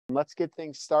Let's get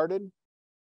things started.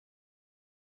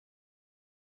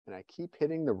 And I keep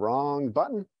hitting the wrong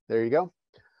button. There you go.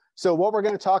 So what we're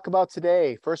going to talk about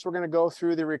today, first we're going to go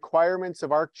through the requirements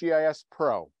of ArcGIS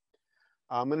Pro.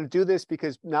 I'm going to do this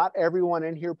because not everyone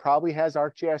in here probably has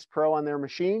ArcGIS Pro on their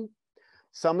machine.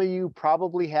 Some of you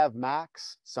probably have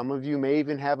Macs. Some of you may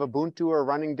even have Ubuntu or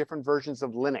running different versions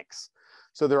of Linux.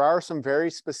 So there are some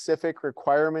very specific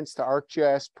requirements to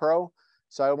ArcGIS Pro.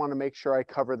 So I want to make sure I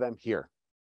cover them here.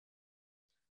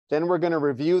 Then we're going to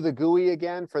review the GUI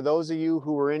again. For those of you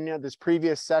who were in this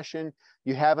previous session,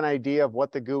 you have an idea of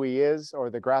what the GUI is, or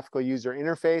the graphical user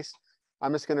interface.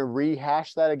 I'm just going to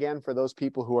rehash that again for those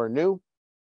people who are new.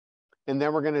 And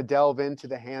then we're going to delve into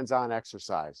the hands-on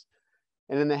exercise.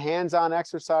 And in the hands-on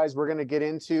exercise, we're going to get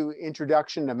into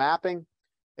introduction to mapping,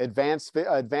 advanced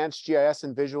GIS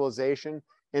and visualization,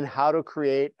 and how to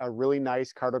create a really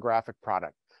nice cartographic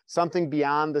product. Something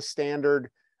beyond the standard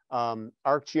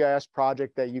ArcGIS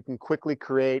project that you can quickly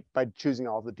create by choosing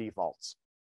all the defaults.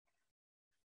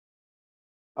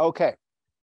 Okay,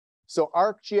 so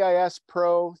ArcGIS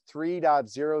Pro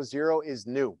 3.00 is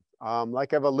new.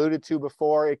 Like I've alluded to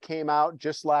before, it came out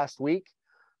just last week.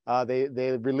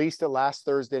 They released it last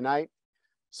Thursday night.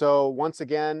 So once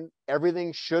again,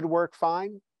 everything should work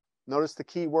fine. Notice the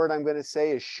key word I'm going to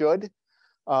say is should.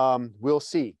 We'll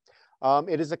see.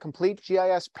 It is a complete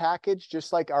GIS package,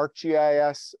 just like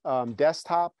ArcGIS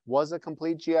Desktop was a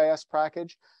complete GIS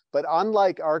package. But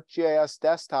unlike ArcGIS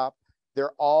Desktop,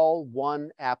 they're all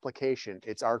one application.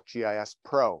 It's ArcGIS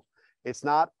Pro. It's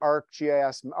not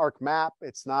ArcGIS ArcMap.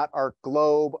 It's not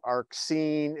ArcGlobe,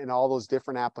 ArcScene, and all those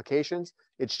different applications.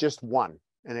 It's just one,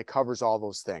 and it covers all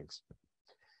those things.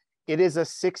 It is a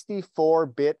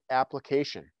 64-bit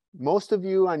application. Most of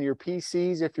you on your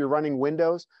PCs, if you're running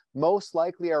Windows, most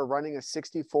likely are running a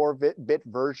 64-bit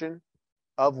version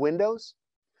of Windows.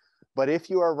 But if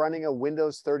you are running a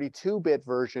Windows 32-bit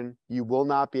version, you will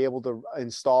not be able to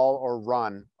install or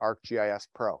run ArcGIS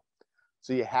Pro.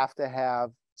 So you have to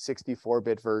have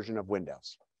 64-bit version of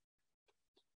Windows.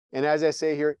 And as I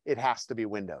say here, it has to be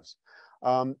Windows.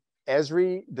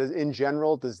 Esri, in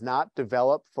general, does not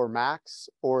develop for Macs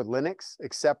or Linux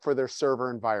except for their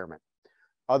server environment.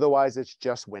 Otherwise, it's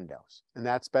just Windows. And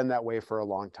that's been that way for a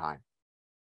long time.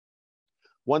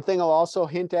 One thing I'll also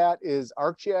hint at is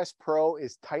ArcGIS Pro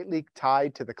is tightly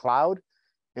tied to the cloud.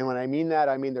 And when I mean that,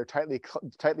 I mean they're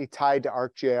tightly tied to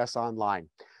ArcGIS Online.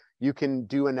 You can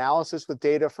do analysis with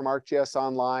data from ArcGIS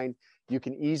Online. You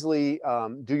can easily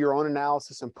do your own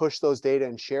analysis and push those data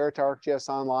and share it to ArcGIS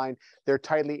Online. They're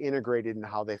tightly integrated in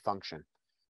how they function.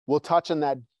 We'll touch on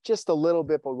that just a little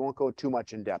bit, but we won't go too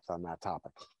much in depth on that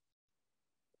topic.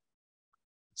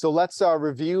 So let's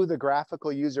review the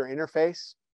graphical user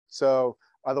interface, so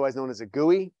otherwise known as a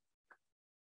GUI.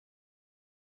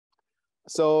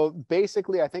 So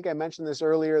basically, I think I mentioned this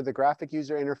earlier, the graphic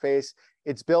user interface,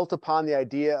 it's built upon the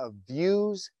idea of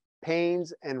views,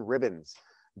 panes, and ribbons.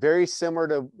 Very similar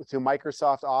to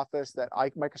Microsoft Office.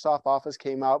 Microsoft Office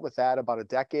came out with that about a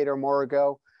decade or more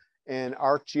ago. And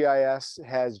ArcGIS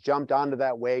has jumped onto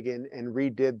that wagon and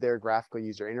redid their graphical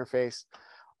user interface.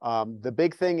 The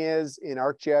big thing is in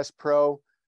ArcGIS Pro,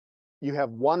 you have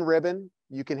one ribbon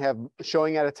you can have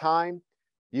showing at a time.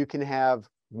 You can have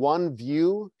one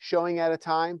view showing at a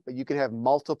time, but you can have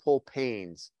multiple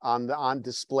panes on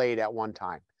displayed at one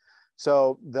time.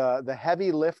 So the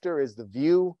heavy lifter is the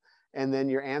view, and then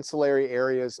your ancillary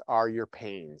areas are your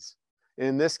panes. And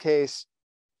in this case,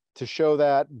 to show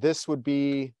that, this would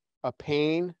be a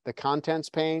pane, the contents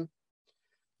pane.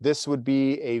 This would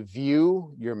be a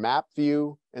view, your map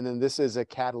view, and then this is a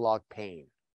catalog pane.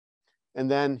 And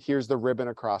then here's the ribbon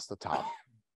across the top.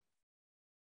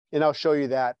 And I'll show you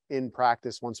that in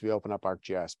practice once we open up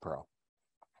ArcGIS Pro.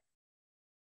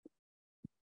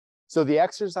 So the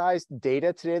exercise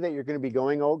data today that you're going to be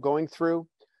going through,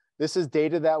 this is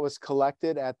data that was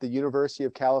collected at the University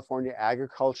of California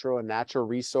Agricultural and Natural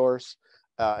Resource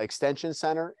Extension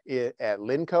Center at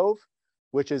Lynn Cove,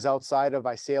 which is outside of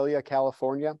Visalia,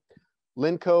 California.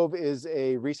 Lynn Cove is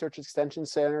a research extension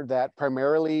center that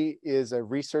primarily is a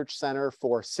research center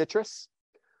for citrus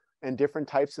and different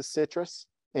types of citrus.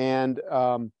 And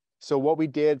so what we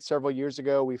did several years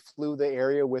ago, we flew the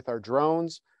area with our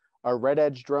drones, our Red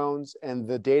Edge drones, and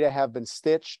the data have been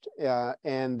stitched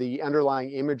and the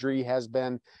underlying imagery has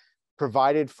been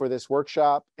provided for this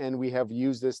workshop, and we have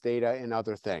used this data in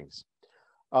other things.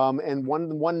 And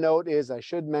one note is I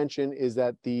should mention is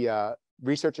that the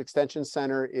Research Extension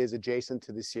Center is adjacent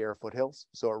to the Sierra foothills.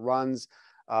 So it runs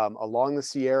along the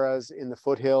Sierras in the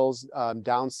foothills,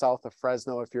 down south of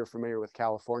Fresno, if you're familiar with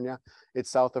California. It's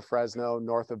south of Fresno,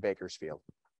 north of Bakersfield.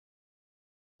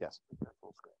 Yes.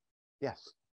 Yes.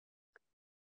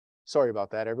 Sorry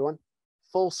about that, everyone.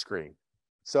 Full screen.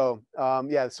 So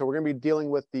yeah, so we're going to be dealing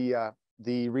with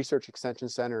the Research Extension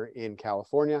Center in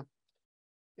California.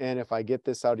 And if I get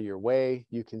this out of your way,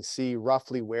 you can see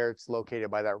roughly where it's located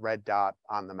by that red dot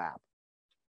on the map.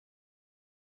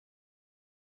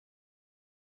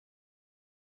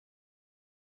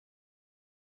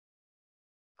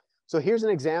 So here's an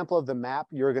example of the map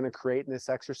you're going to create in this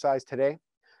exercise today.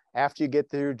 After you get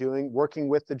through working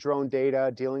with the drone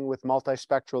data, dealing with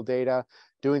multispectral data,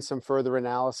 doing some further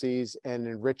analyses and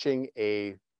enriching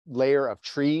a layer of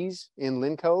trees in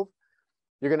Lynn Cove,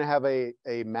 you're going to have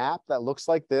a map that looks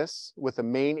like this with a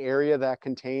main area that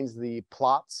contains the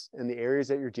plots and the areas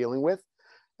that you're dealing with,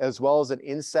 as well as an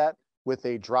inset with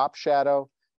a drop shadow,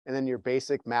 and then your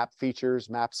basic map features,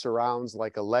 map surrounds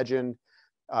like a legend,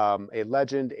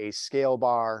 a scale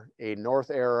bar, a north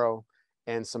arrow,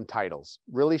 and some titles.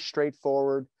 Really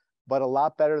straightforward, but a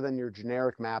lot better than your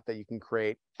generic map that you can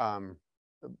create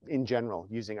in general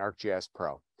using ArcGIS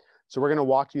Pro. So we're going to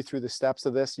walk you through the steps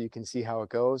of this so you can see how it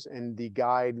goes, and the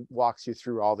guide walks you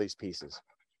through all these pieces.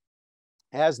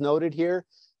 As noted here,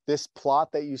 this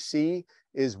plot that you see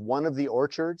is one of the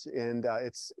orchards, and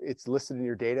it's listed in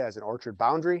your data as an orchard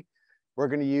boundary. We're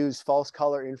going to use false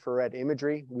color infrared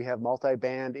imagery. We have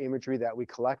multi-band imagery that we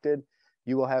collected.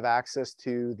 You will have access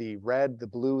to the red, the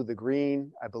blue, the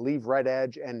green, I believe red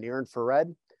edge and near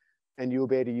infrared, and you will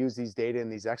be able to use these data in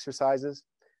these exercises.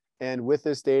 And with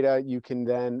this data, you can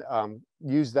then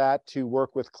use that to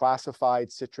work with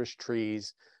classified citrus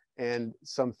trees and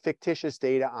some fictitious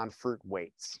data on fruit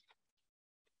weights.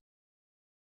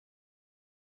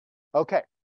 Okay,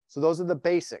 so those are the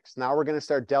basics. Now we're going to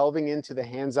start delving into the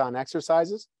hands-on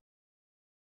exercises.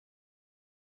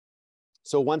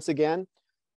 So once again,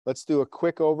 let's do a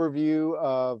quick overview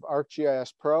of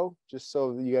ArcGIS Pro, just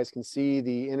so that you guys can see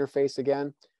the interface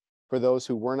again for those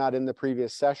who were not in the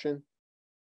previous session.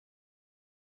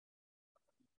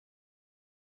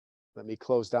 Let me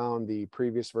close down the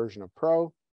previous version of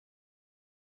Pro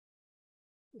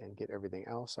and get everything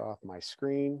else off my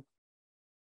screen.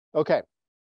 Okay,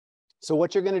 so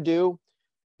what you're going to do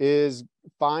is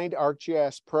find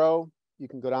ArcGIS Pro. You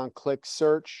can go down, click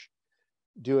search,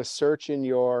 do a search in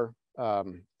your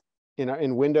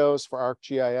in Windows for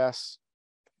ArcGIS.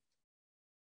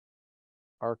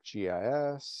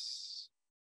 ArcGIS.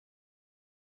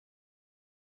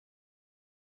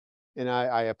 And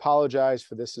I apologize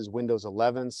for this is Windows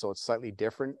 11, so it's slightly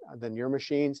different than your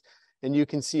machines. And you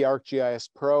can see ArcGIS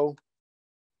Pro.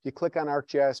 If you click on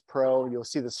ArcGIS Pro, you'll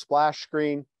see the splash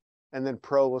screen, and then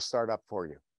Pro will start up for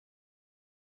you.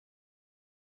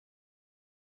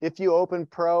 If you open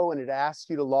Pro and it asks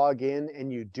you to log in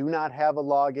and you do not have a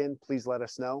login, please let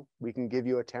us know. We can give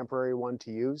you a temporary one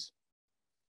to use.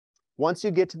 Once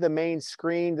you get to the main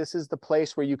screen, this is the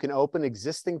place where you can open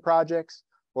existing projects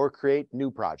or create new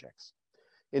projects.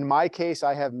 In my case,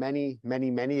 I have many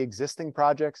existing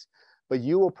projects, but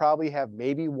you will probably have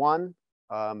maybe one,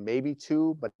 maybe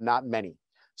two, but not many.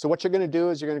 So what you're going to do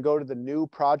is you're going to go to the new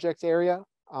project area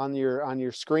on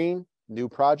your screen, new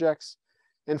projects.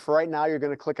 And for right now, you're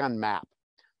going to click on map.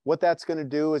 What that's going to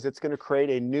do is it's going to create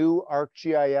a new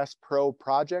ArcGIS Pro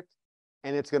project,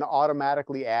 and it's going to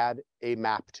automatically add a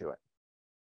map to it.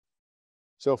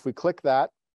 So if we click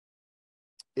that,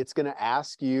 it's going to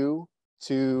ask you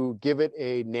to give it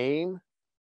a name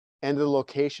and the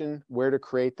location where to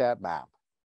create that map.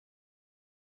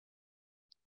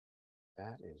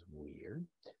 That is weird.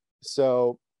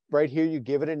 So right here, you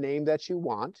give it a name that you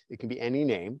want. It can be any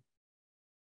name.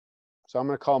 So I'm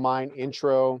going to call mine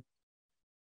Intro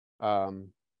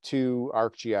to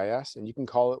ArcGIS, and you can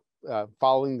call it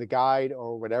following the guide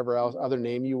or whatever else other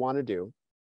name you want to do.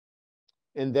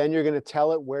 And then you're going to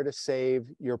tell it where to save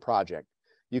your project.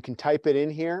 You can type it in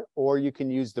here, or you can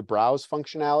use the browse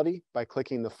functionality by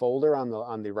clicking the folder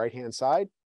on the right-hand side.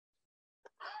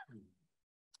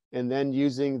 And then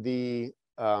using the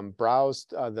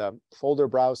the folder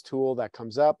browse tool that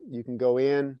comes up, you can go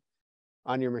in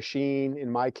on your machine.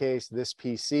 In my case, this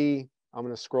PC, I'm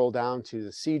going to scroll down to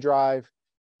the C drive,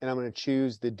 and I'm going to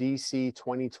choose the DC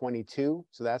 2022.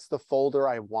 So that's the folder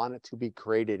I want it to be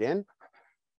created in.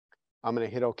 I'm going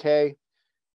to hit OK,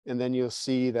 and then you'll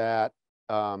see that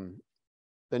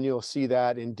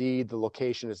indeed the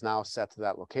location is now set to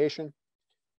that location.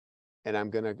 And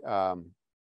I'm going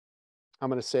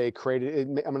to say create it.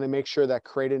 I'm going to make sure that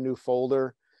create a new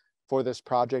folder for this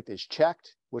project is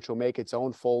checked, which will make its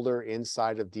own folder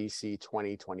inside of DC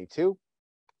 2022.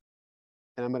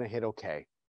 And I'm going to hit OK.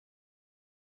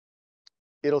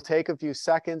 It'll take a few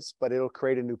seconds, but it'll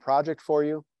create a new project for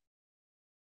you.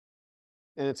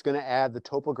 and it's going to add the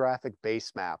topographic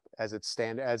base map as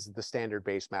the standard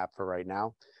base map for right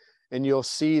now. And you'll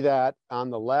see that on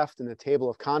the left in the table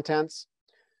of contents,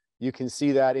 you can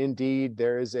see that indeed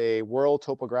there is a world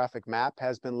topographic map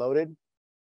has been loaded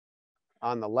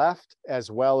on the left,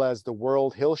 as well as the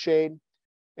world hillshade.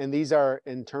 And these are,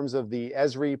 in terms of the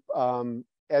Esri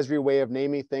way of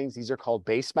naming things, these are called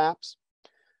base maps.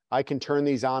 I can turn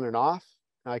these on and off.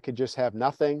 I could just have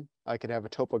nothing. I could have a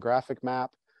topographic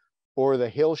map or the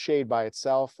hillshade by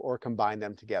itself, or combine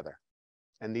them together.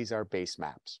 And these are base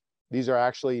maps. These are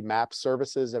actually map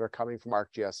services that are coming from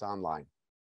ArcGIS Online.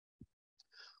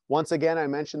 Once again, I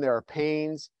mentioned there are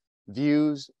panes,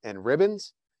 views, and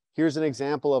ribbons. Here's an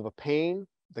example of a pane,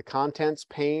 the contents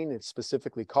pane, it's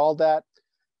specifically called that.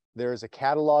 There's a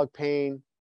catalog pane,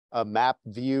 a map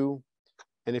view,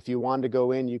 and if you wanted to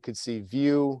go in, you could see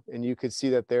view, and you could see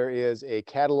that there is a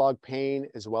catalog pane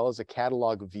as well as a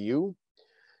catalog view.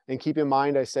 And keep in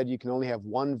mind, I said you can only have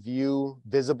one view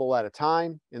visible at a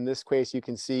time. In this case, you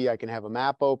can see I can have a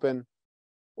map open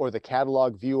or the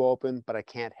catalog view open, but I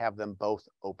can't have them both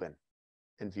open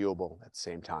and viewable at the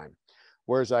same time.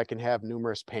 Whereas I can have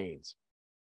numerous panes.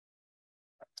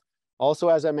 Also,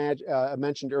 as I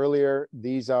mentioned earlier,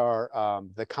 these are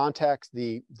the context,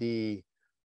 the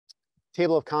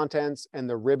table of contents and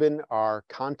the ribbon are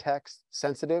context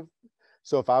sensitive.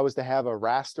 So if I was to have a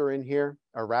raster in here,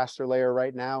 a raster layer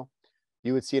right now,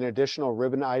 you would see an additional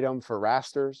ribbon item for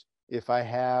rasters. If I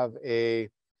have a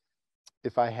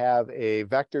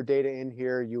vector data in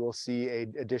here, you will see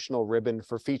an additional ribbon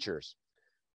for features.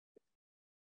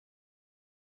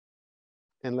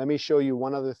 And let me show you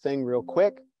one other thing real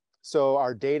quick. So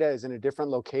our data is in a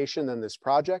different location than this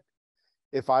project.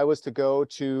 If I was to go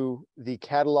to the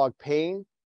catalog pane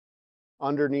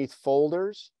underneath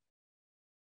folders,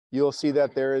 you'll see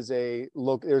that there's a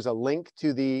link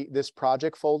to this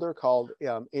project folder called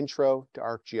Intro to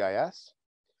ArcGIS.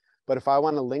 But if I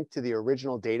want to link to the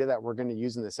original data that we're going to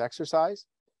use in this exercise,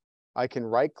 I can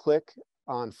right click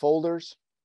on folders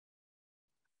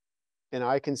and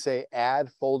I can say add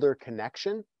folder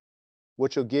connection,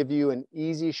 which will give you an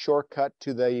easy shortcut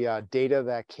to the data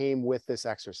that came with this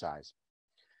exercise.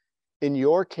 In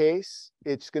your case,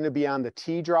 it's going to be on the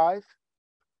T drive.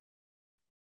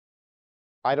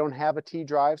 I don't have a T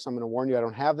drive, so I'm going to warn you I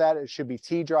don't have that. It should be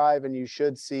T drive, and you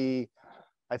should see,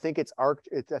 I think it's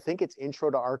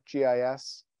Intro to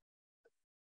ArcGIS,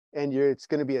 and it's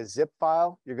going to be a zip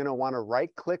file. You're going to want to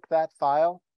right-click that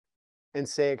file and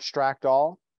say extract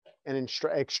all, and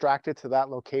extract it to that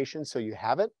location so you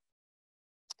have it.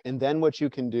 And then what you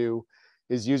can do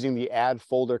is using the add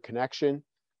folder connection,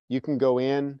 you can go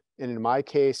in, and in my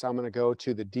case, I'm going to go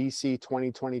to the DC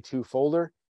 2022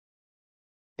 folder.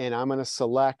 And I'm going to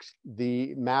select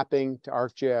the mapping to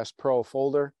ArcGIS Pro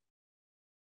folder,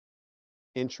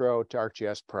 Intro to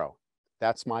ArcGIS Pro.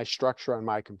 That's my structure on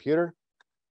my computer.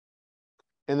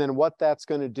 And then what that's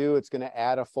going to do, it's going to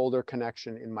add a folder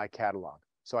connection in my catalog,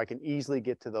 so I can easily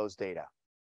get to those data.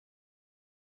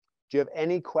 Do you have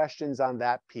any questions on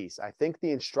that piece? I think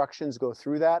the instructions go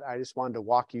through that. I just wanted to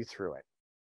walk you through it.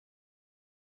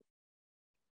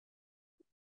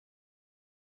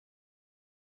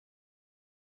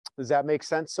 Does that make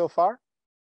sense so far?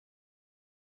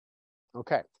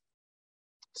 Okay.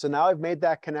 So now I've made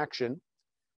that connection.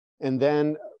 And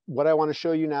then what I want to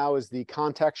show you now is the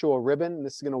contextual ribbon.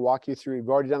 This is going to walk you through. We've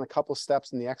already done a couple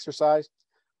steps in the exercise.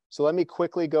 So let me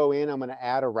quickly go in. I'm going to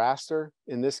add a raster.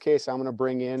 In this case, I'm going to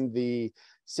bring in the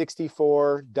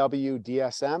 64W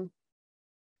DSM.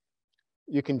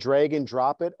 You can drag and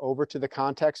drop it over to the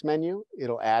context menu.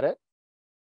 It'll add it.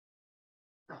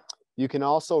 You can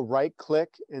also right click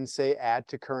and say add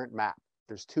to current map.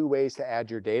 There's two ways to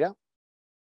add your data.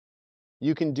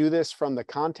 You can do this from the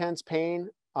contents pane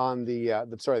on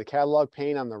the catalog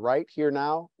pane on the right here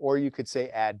now, or you could say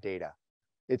add data.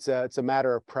 It's a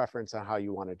matter of preference on how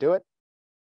you want to do it.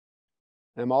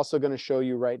 And I'm also going to show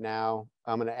you right now,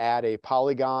 I'm going to add a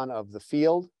polygon of the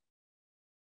field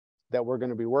that we're going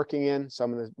to be working in. So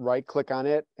I'm going to right click on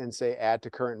it and say add to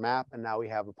current map. And now we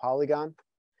have a polygon.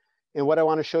 And what I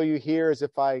want to show you here is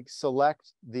if I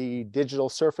select the digital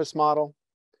surface model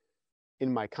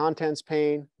in my contents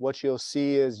pane, what you'll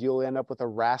see is you'll end up with a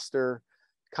raster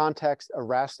context,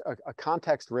 a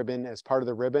context ribbon as part of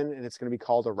the ribbon, and it's going to be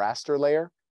called a raster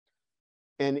layer.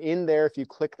 And in there, if you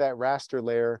click that raster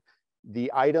layer,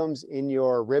 the items in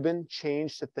your ribbon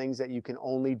change to things that you can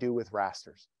only do with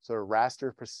rasters. So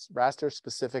raster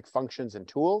specific functions and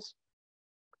tools.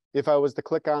 If I was to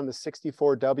click on the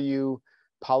 64W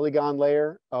polygon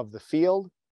layer of the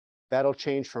field, that'll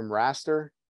change from raster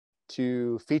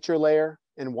to feature layer.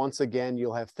 And once again,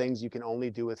 you'll have things you can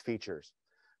only do with features.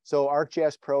 So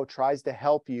ArcGIS Pro tries to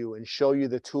help you and show you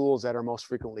the tools that are most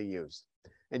frequently used.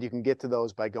 And you can get to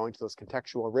those by going to those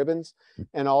contextual ribbons.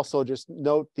 And also just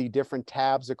note the different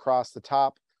tabs across the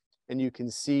top, and you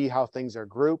can see how things are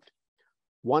grouped.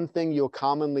 One thing you'll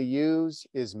commonly use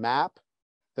is map,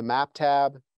 the map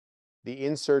tab, the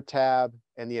insert tab,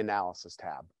 and the analysis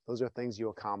tab. Those are things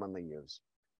you'll commonly use,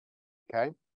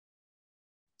 okay?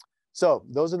 So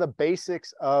those are the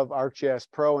basics of ArcGIS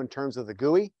Pro in terms of the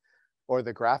GUI or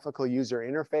the graphical user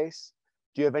interface.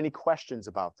 Do you have any questions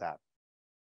about that?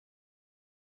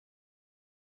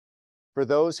 For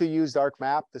those who used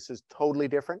ArcMap, this is totally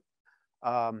different,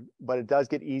 but it does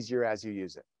get easier as you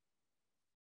use it.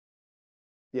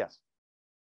 Yes.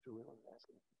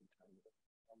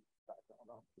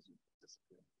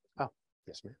 Oh,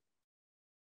 yes, ma'am.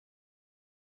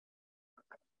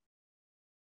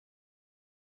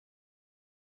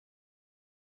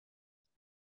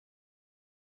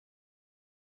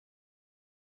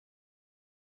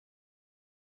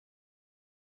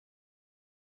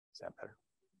 Is that better?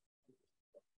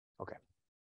 Okay.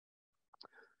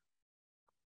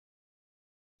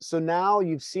 So now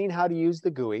you've seen how to use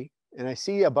the GUI, and I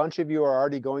see a bunch of you are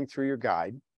already going through your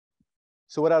guide.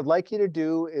 So what I'd like you to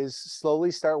do is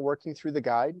slowly start working through the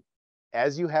guide.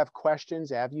 As you have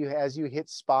questions, as you hit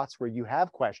spots where you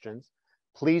have questions,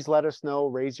 please let us know,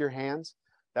 raise your hands.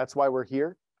 That's why we're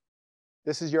here.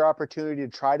 This is your opportunity to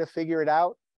try to figure it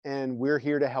out, and we're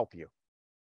here to help you.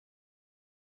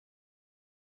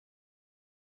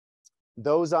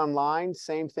 Those online,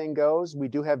 same thing goes. We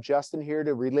do have Justin here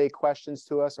to relay questions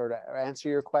to us or to answer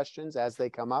your questions as they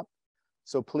come up.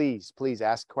 So please, please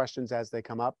ask questions as they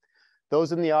come up.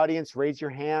 Those in the audience, raise your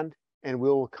hand and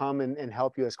we'll come and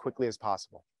help you as quickly as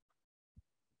possible.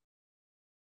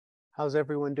 How's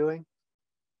everyone doing?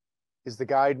 Is the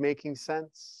guide making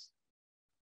sense?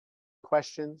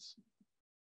 Questions?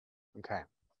 Okay.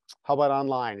 How about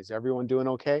online? Is everyone doing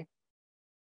okay?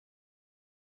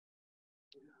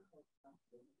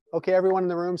 Okay, everyone in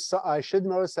the room, so I should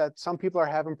notice that some people are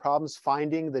having problems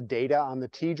finding the data on the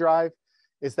T drive.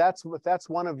 If that's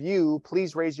one of you,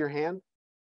 please raise your hand.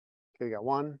 Okay, we got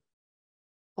one.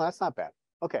 Well, that's not bad.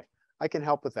 Okay, I can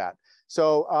help with that.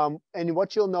 So, and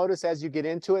what you'll notice as you get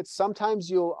into it, sometimes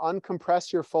you'll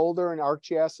uncompress your folder and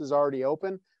ArcGIS is already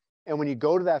open. And when you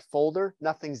go to that folder,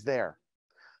 nothing's there.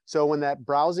 So when that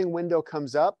browsing window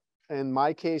comes up, in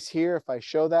my case here, if I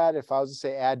show that, if I was to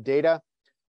say add data,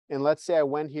 and let's say I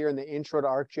went here and the intro to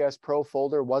ArcGIS Pro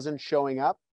folder wasn't showing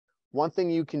up, one thing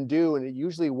you can do, and it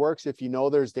usually works if you know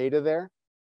there's data there,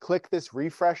 click this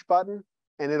refresh button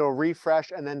and it'll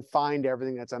refresh and then find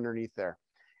everything that's underneath there.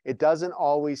 It doesn't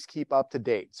always keep up to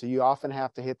date. So you often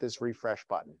have to hit this refresh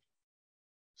button.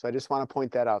 So I just want to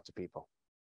point that out to people.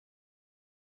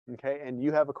 Okay, and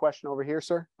you have a question over here,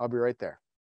 sir? I'll be right there.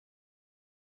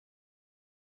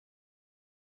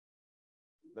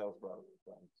 That was brought up.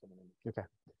 Okay.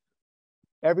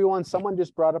 Everyone, someone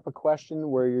just brought up a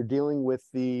question where you're dealing with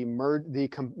the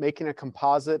making a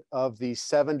composite of the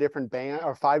 7 different bands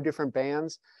or 5 different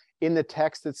bands. In the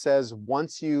text, it says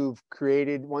once you've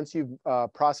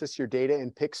processed your data in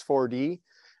Pix4D,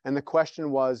 and the question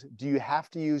was, do you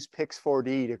have to use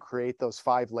Pix4D to create those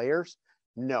 5 layers?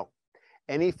 No.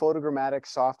 Any photogrammatic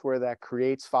software that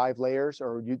creates 5 layers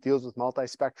or deals with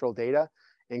multispectral data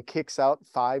and kicks out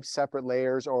 5 separate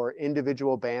layers or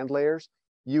individual band layers,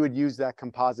 you would use that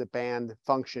composite band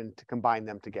function to combine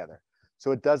them together.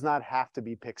 So it does not have to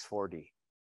be Pix4D.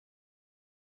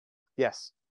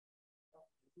 Yes.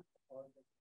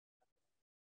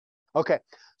 Okay,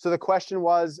 so the question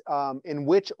was, in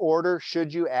which order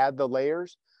should you add the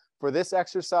layers? For this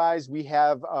exercise, we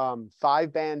have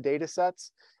 5 band data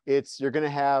sets. You're gonna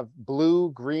have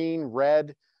blue, green,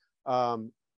 red,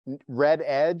 red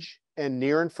edge, and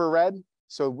near infrared.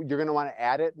 So you're gonna wanna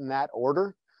add it in that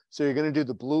order. So you're going to do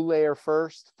the blue layer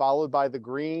first, followed by the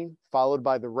green, followed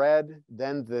by the red,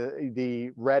 then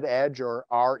the red edge or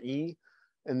RE,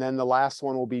 and then the last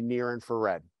one will be near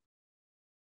infrared.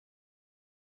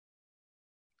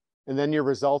 And then your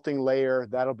resulting layer,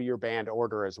 that'll be your band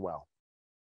order as well.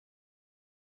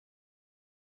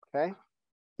 Okay?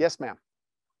 Yes, ma'am.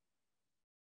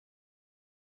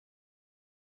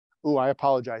 Ooh, I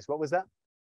apologize. What was that?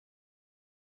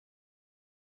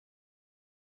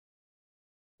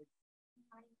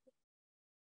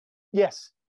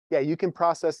 Yes. Yeah, you can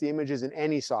process the images in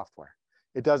any software.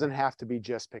 It doesn't have to be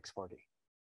just Pix4D.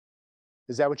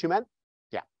 Is that what you meant?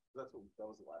 Yeah. That was the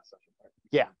last session, right?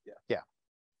 Yeah. Yeah. Yeah.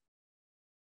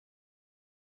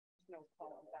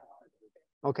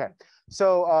 Okay.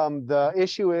 So the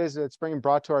issue is that's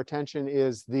brought to our attention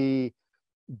is the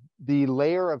the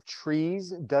layer of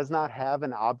trees does not have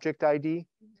an object ID.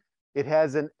 It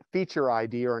has a feature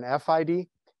ID or an FID,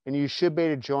 and you should be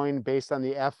able to join based on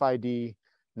the FID,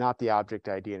 not the object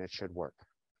ID, and it should work.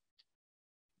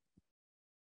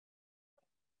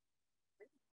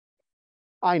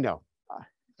 I know.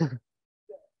 Like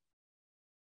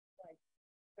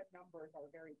the numbers are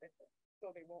very different,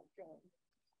 so they won't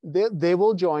join. They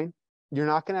will join. You're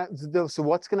not gonna, so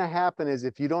what's gonna happen is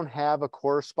if you don't have a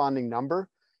corresponding number,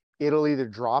 it'll either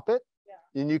drop it,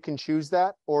 and you can choose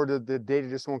that, or the data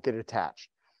just won't get attached.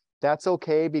 That's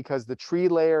okay because the tree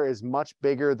layer is much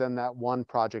bigger than that one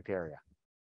project area.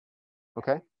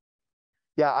 Okay.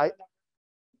 Yeah,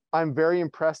 I'm very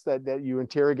impressed that you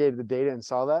interrogated the data and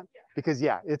saw that, because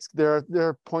yeah, it's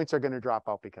their points are going to drop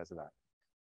out because of that.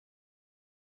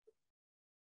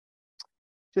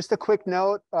 Just a quick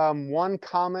note, one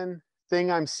common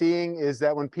thing I'm seeing is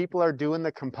that when people are doing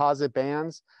the composite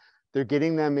bands, they're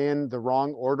getting them in the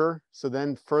wrong order. So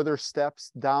then further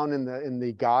steps down in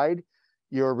the guide,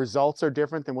 your results are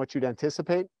different than what you'd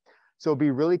anticipate. So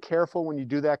be really careful when you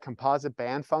do that composite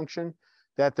band function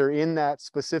that they're in that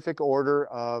specific order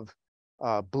of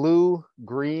blue,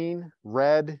 green,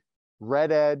 red,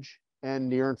 red edge, and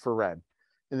near infrared.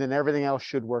 And then everything else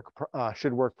should work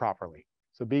properly.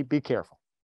 So be careful.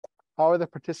 How are the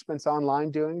participants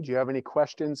online doing? Do you have any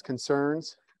questions,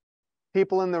 concerns?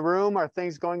 People in the room, are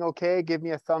things going okay? Give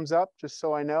me a thumbs up just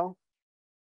so I know.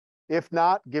 If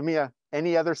not, give me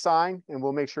any other sign and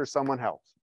we'll make sure someone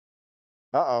helps.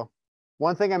 Uh-oh.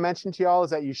 One thing I mentioned to y'all is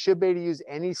that you should be able to use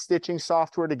any stitching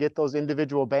software to get those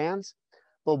individual bands.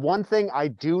 But one thing I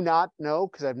do not know,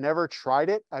 because I've never tried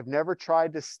it, I've never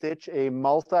tried to stitch a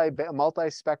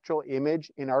multi-spectral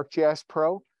image in ArcGIS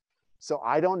Pro. So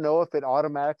I don't know if it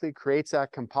automatically creates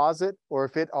that composite or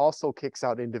if it also kicks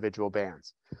out individual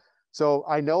bands. So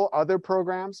I know other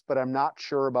programs, but I'm not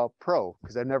sure about Pro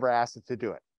because I've never asked it to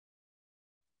do it.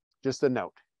 Just a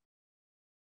note.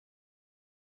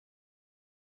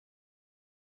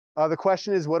 The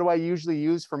question is, what do I usually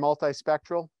use for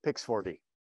multispectral?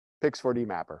 Pix4D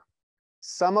mapper.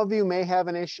 Some of you may have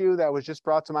an issue that was just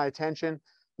brought to my attention.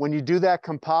 When you do that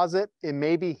composite, it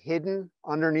may be hidden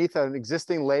underneath an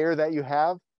existing layer that you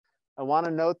have. I want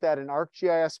to note that in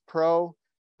ArcGIS Pro,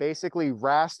 basically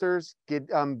rasters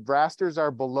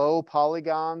are below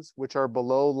polygons, which are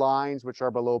below lines, which are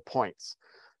below points.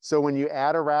 So when you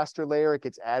add a raster layer, it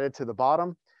gets added to the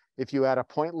bottom. If you add a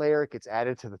point layer, it gets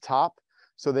added to the top.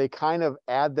 So they kind of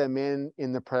add them in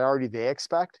the priority they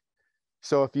expect.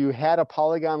 So if you had a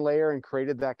polygon layer and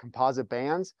created that composite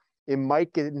bands, it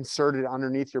might get inserted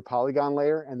underneath your polygon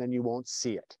layer and then you won't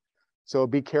see it. So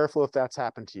be careful if that's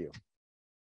happened to you.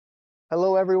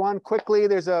 Hello, everyone. Quickly,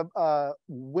 there's a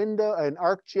window, an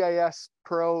ArcGIS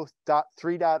Pro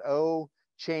 3.0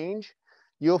 change.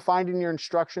 You'll find in your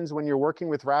instructions when you're working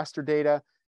with raster data,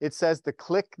 it says to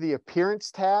click the Appearance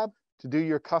tab to do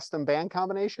your custom band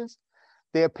combinations.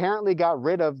 They apparently got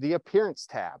rid of the Appearance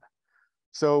tab.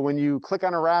 So when you click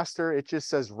on a raster, it just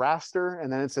says raster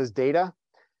and then it says data.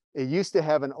 It used to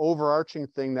have an overarching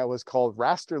thing that was called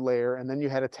raster layer, and then you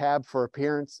had a tab for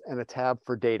appearance and a tab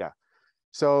for data.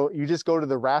 So you just go to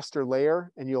the raster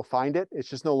layer and you'll find it. It's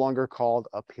just no longer called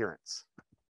appearance.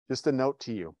 Just a note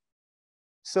to you.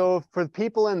 So for the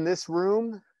people in this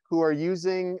room who are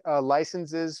using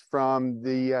licenses from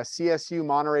the CSU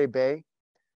Monterey Bay,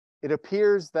 it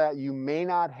appears that you may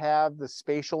not have the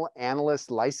spatial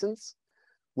analyst license,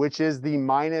 which is the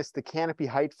minus the canopy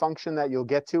height function that you'll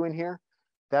get to in here.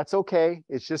 That's okay.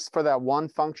 It's just for that one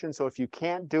function. So if you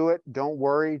can't do it, don't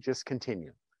worry, just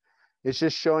continue. It's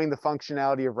just showing the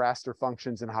functionality of raster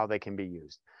functions and how they can be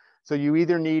used. So you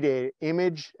either need an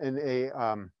image and a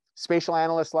spatial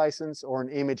analyst license or an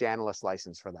image analyst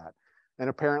license for that. And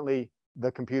apparently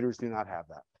the computers do not have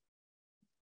that.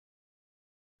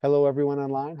 Hello, everyone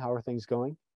online. How are things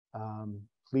going?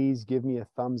 Please give me a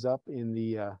thumbs up in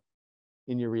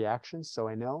your reactions so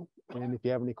I know. And if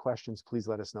you have any questions, please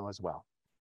let us know as well.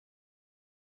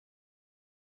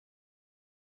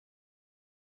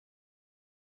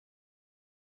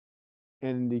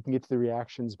 And you can get to the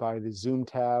reactions by the Zoom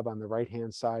tab on the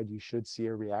right-hand side. You should see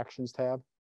a reactions tab.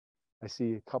 I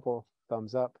see a couple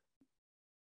thumbs up.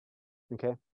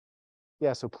 Okay.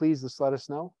 Yeah, so please just let us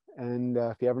know. And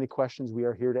if you have any questions, we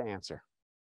are here to answer.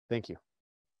 Thank you.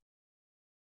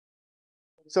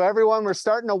 So everyone, we're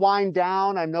starting to wind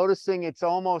down. I'm noticing it's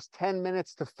almost 10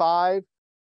 minutes to 5.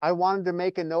 I wanted to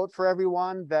make a note for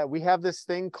everyone that we have this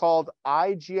thing called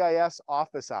IGIS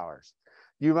office hours.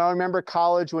 You might remember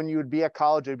college, when you would be at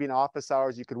college, it'd be in office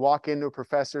hours. You could walk into a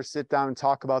professor, sit down and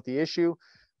talk about the issue.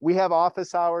 We have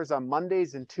office hours on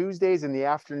Mondays and Tuesdays in the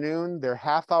afternoon. They're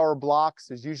half-hour blocks.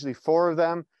 There's usually 4 of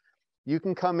them. You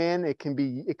can come in. It can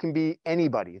be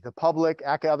anybody, the public,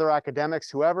 other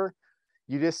academics, whoever.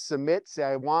 You just submit, say,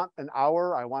 I want an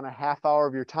hour. I want a half hour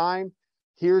of your time.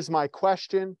 Here's my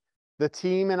question. The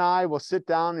team and I will sit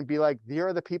down and be like, here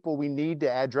are the people we need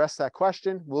to address that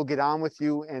question. We'll get on with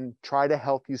you and try to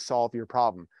help you solve your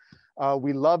problem.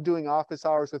 We love doing office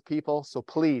hours with people. So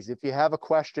please, if you have a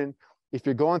question, if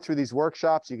you're going through these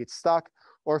workshops, you get stuck,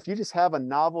 or if you just have a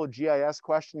novel GIS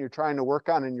question you're trying to work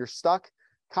on and you're stuck,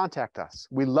 contact us.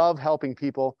 We love helping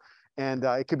people. And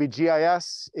it could be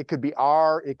GIS, it could be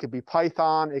R, it could be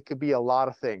Python, it could be a lot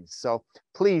of things. So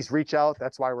please reach out.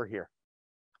 That's why we're here.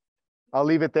 I'll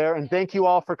leave it there. And thank you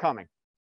all for coming.